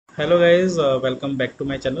Hello guys, welcome back to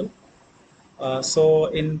my channel. So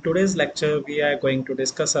in today's lecture, we are going to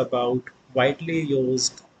discuss about widely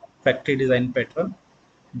used factory design pattern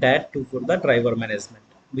that to for the driver management,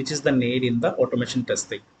 which is the need in the automation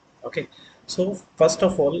testing. Okay, so first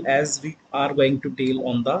of all, as we are going to deal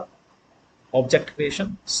on the object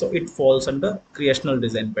creation, so it falls under creational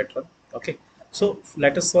design pattern. Okay, so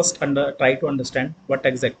let us first try to understand what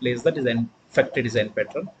exactly is the design factory design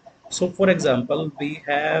pattern. So for example, we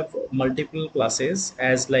have multiple classes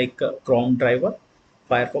as like chrome driver,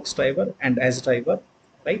 firefox driver, and edge driver,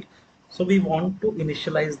 right? So we want to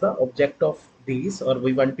initialize the object of these, or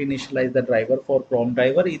we want to initialize the driver for chrome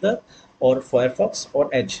driver either, or firefox or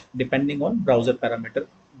edge, depending on browser parameter,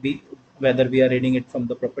 be whether we are reading it from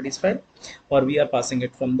the properties file or we are passing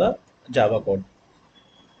it from the Java code.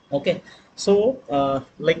 Okay, so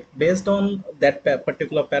like based on that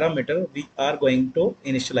particular parameter, we are going to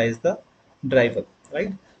initialize the driver,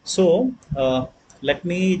 right? So let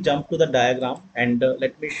me jump to the diagram and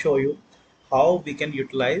let me show you how we can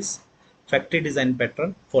utilize factory design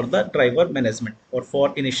pattern for the driver management or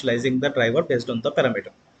for initializing the driver based on the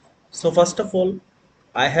parameter. So first of all,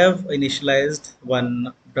 I have initialized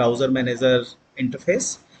one browser manager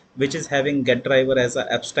interface, which is having get driver as an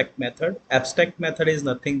abstract method. Abstract method is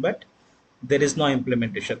nothing but there is no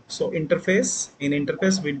implementation. So in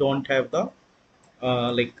interface, we don't have the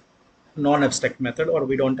like non-abstract method, or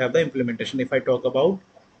we don't have the implementation. If I talk about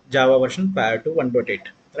Java version prior to 1.8,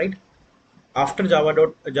 right? After Java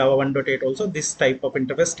 1.8 also, this type of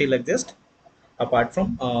interface still exists apart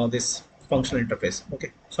from this functional interface.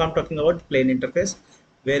 Okay, so I'm talking about plain interface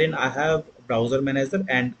wherein I have browser manager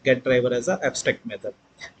and get driver as a abstract method,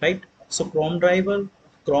 right? So Chrome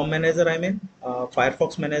manager, I mean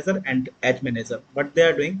Firefox manager and Edge manager, what they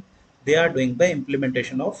are doing, they are doing the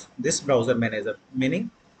implementation of this browser manager,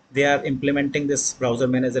 meaning they are implementing this browser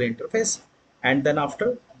manager interface, and then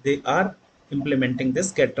after they are implementing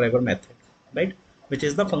this get driver method, right? Which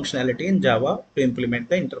is the functionality in Java to implement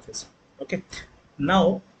the interface. Okay,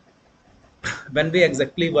 now when we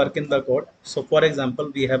exactly work in the code, so for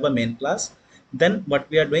example, we have a main class, then what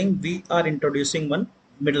we are doing, we are introducing one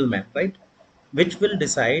middleman, right? Which will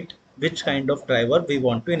decide which kind of driver we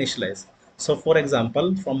want to initialize. So for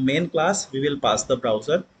example, from main class we will pass the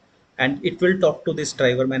browser, and it will talk to this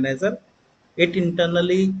driver manager. It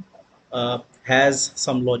internally has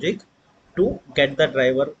some logic to get the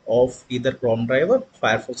driver of either chrome driver,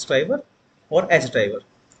 firefox driver, or edge driver,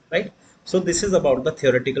 right? So this is about the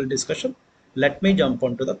theoretical discussion. Let me jump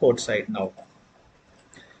onto the code side now.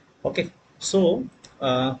 Okay, so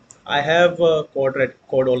I have code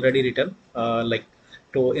already written,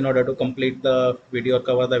 to in order to complete the video or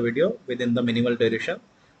cover the video within the minimal duration.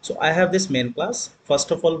 So I have this main class.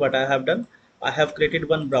 First of all, what I have done, I have created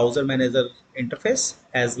one browser manager interface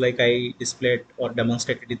as like I displayed or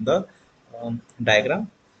demonstrated in the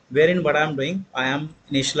diagram, wherein what I'm doing, I am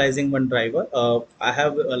initializing one driver. I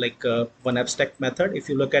have one abstract method. If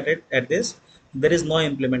you look at it at this, there is no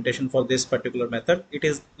implementation for this particular method. It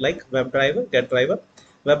is like web driver, get driver.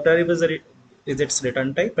 Web driver is its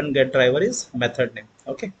return type, and get driver is method name.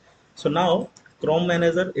 Okay, so now chrome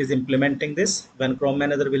manager is implementing this. When chrome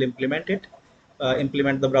manager will implement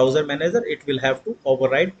the browser manager, it will have to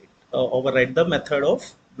override the method of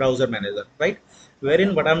browser manager, right?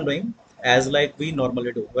 Wherein what I'm doing, as like we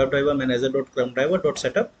normally do, webdriver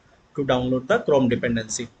manager.chromedriver.setup to download the chrome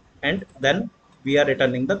dependency, and then we are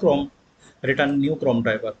returning the return new chrome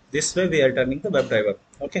driver. This way we are returning the WebDriver.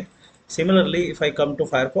 Okay, similarly, if I come to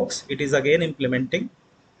firefox, it is again implementing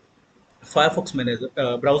Firefox manager,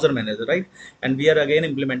 browser manager, right? And we are again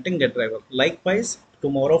implementing get driver. Likewise,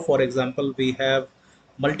 tomorrow, for example, we have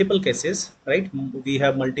multiple cases, right? We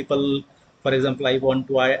have multiple, for example, I want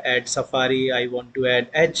to add Safari, I want to add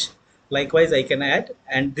Edge. Likewise, I can add,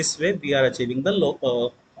 and this way we are achieving the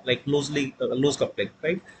loose coupling,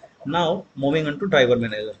 right? Now, moving on to driver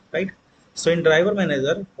manager, right? So in driver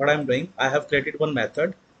manager, what I'm doing, I have created one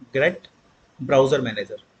method, get browser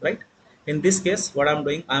manager, right? In this case, what I'm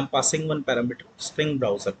doing, I'm passing one parameter, string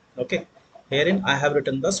browser. Okay, herein I have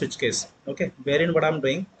written the switch case. Okay, wherein what I'm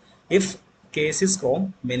doing, if case is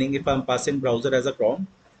chrome, meaning if I'm passing browser as a chrome,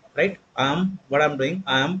 right? What I'm doing,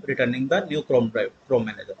 I am returning the new chrome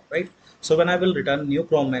manager, right? So when I will return new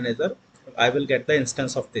chrome manager, I will get the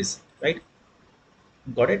instance of this, right?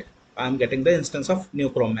 Got it? I'm getting the instance of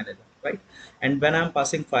new chrome manager, right? And when I'm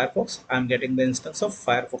passing firefox, I'm getting the instance of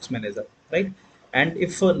firefox manager, right? And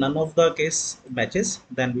if none of the case matches,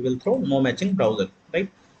 then we will throw no matching browser, right?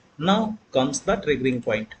 Now comes the triggering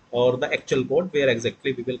point, or the actual code where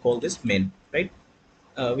exactly we will call this main, right?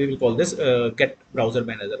 We will call this get browser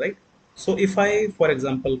manager, right? So if I, for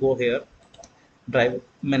example, go here, drive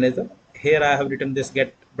manager, here I have written this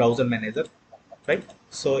get browser manager, right?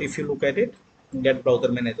 So if you look at it, get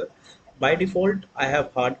browser manager, by default I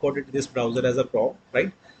have hard coded this browser as a Chrome,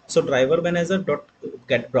 right? So driver manager dot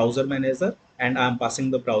get browser manager, and I'm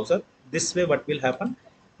passing the browser. This way what will happen,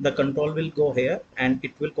 the control will go here and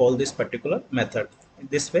it will call this particular method.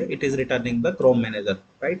 This way it is returning the Chrome manager,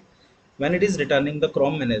 right? When it is returning the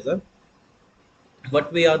Chrome manager,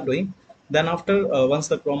 what we are doing, then after once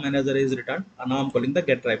the Chrome manager is returned, now I'm calling the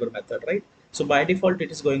get driver method, right? So by default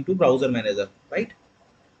it is going to browser manager, right?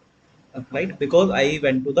 Right, because I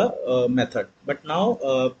went to the method. But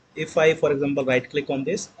now if I, for example, right click on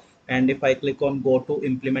this, and if I click on go to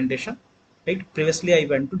implementation, right, previously I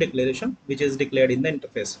went to declaration which is declared in the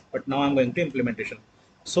interface, but now I'm going to implementation.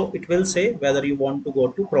 So it will say whether you want to go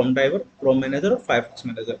to Chrome driver, Chrome manager, or Firefox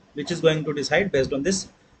manager, which is going to decide based on this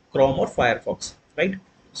Chrome or Firefox, right?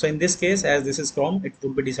 So in this case, as this is Chrome, it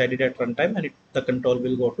would be decided at runtime, and the control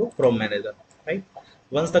will go to Chrome manager, right?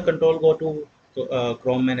 Once the control go to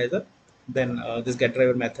Chrome manager, then this get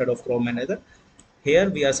driver method of Chrome manager, here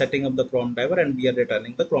we are setting up the Chrome driver and we are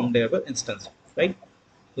returning the Chrome driver instance, right?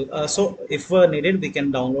 So if needed, we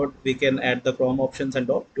can download, we can add the Chrome options and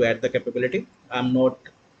all to add the capability. I'm not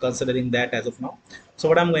considering that as of now. So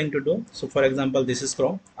what I'm going to do, so for example, this is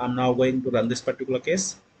Chrome, I'm now going to run this particular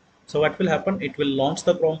case. So what will happen, it will launch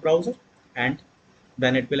the Chrome browser, and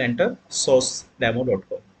then it will enter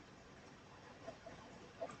sourcedemo.com.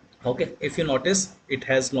 Okay, if you notice, it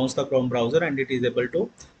has launched the Chrome browser and it is able to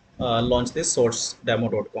launch this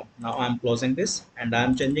sourcedemo.com. Now I'm closing this and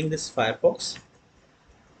I'm changing this Firefox.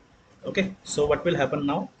 Okay, so what will happen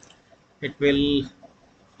now, it will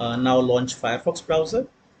now launch Firefox browser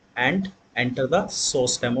and enter the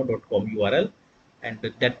sourcedemo.com URL, and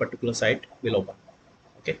that particular site will open.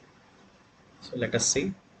 Okay, so let us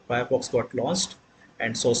see, Firefox got launched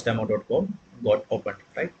and sourcedemo.com got opened,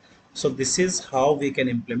 right? So this is how we can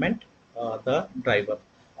implement the driver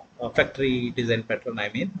factory design pattern, I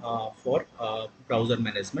mean for browser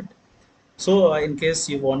management. So in case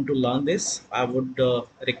you want to learn this, I would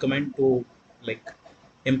recommend to like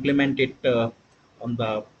implement it on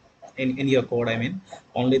the in your code. I mean,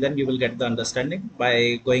 only then you will get the understanding.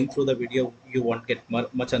 By going through the video, you won't get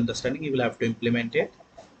much understanding. You will have to implement it.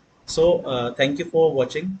 So thank you for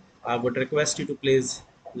watching. I would request you to please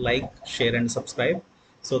like, share, and subscribe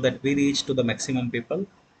so that we reach to the maximum people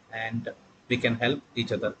and we can help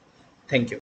each other. Thank you.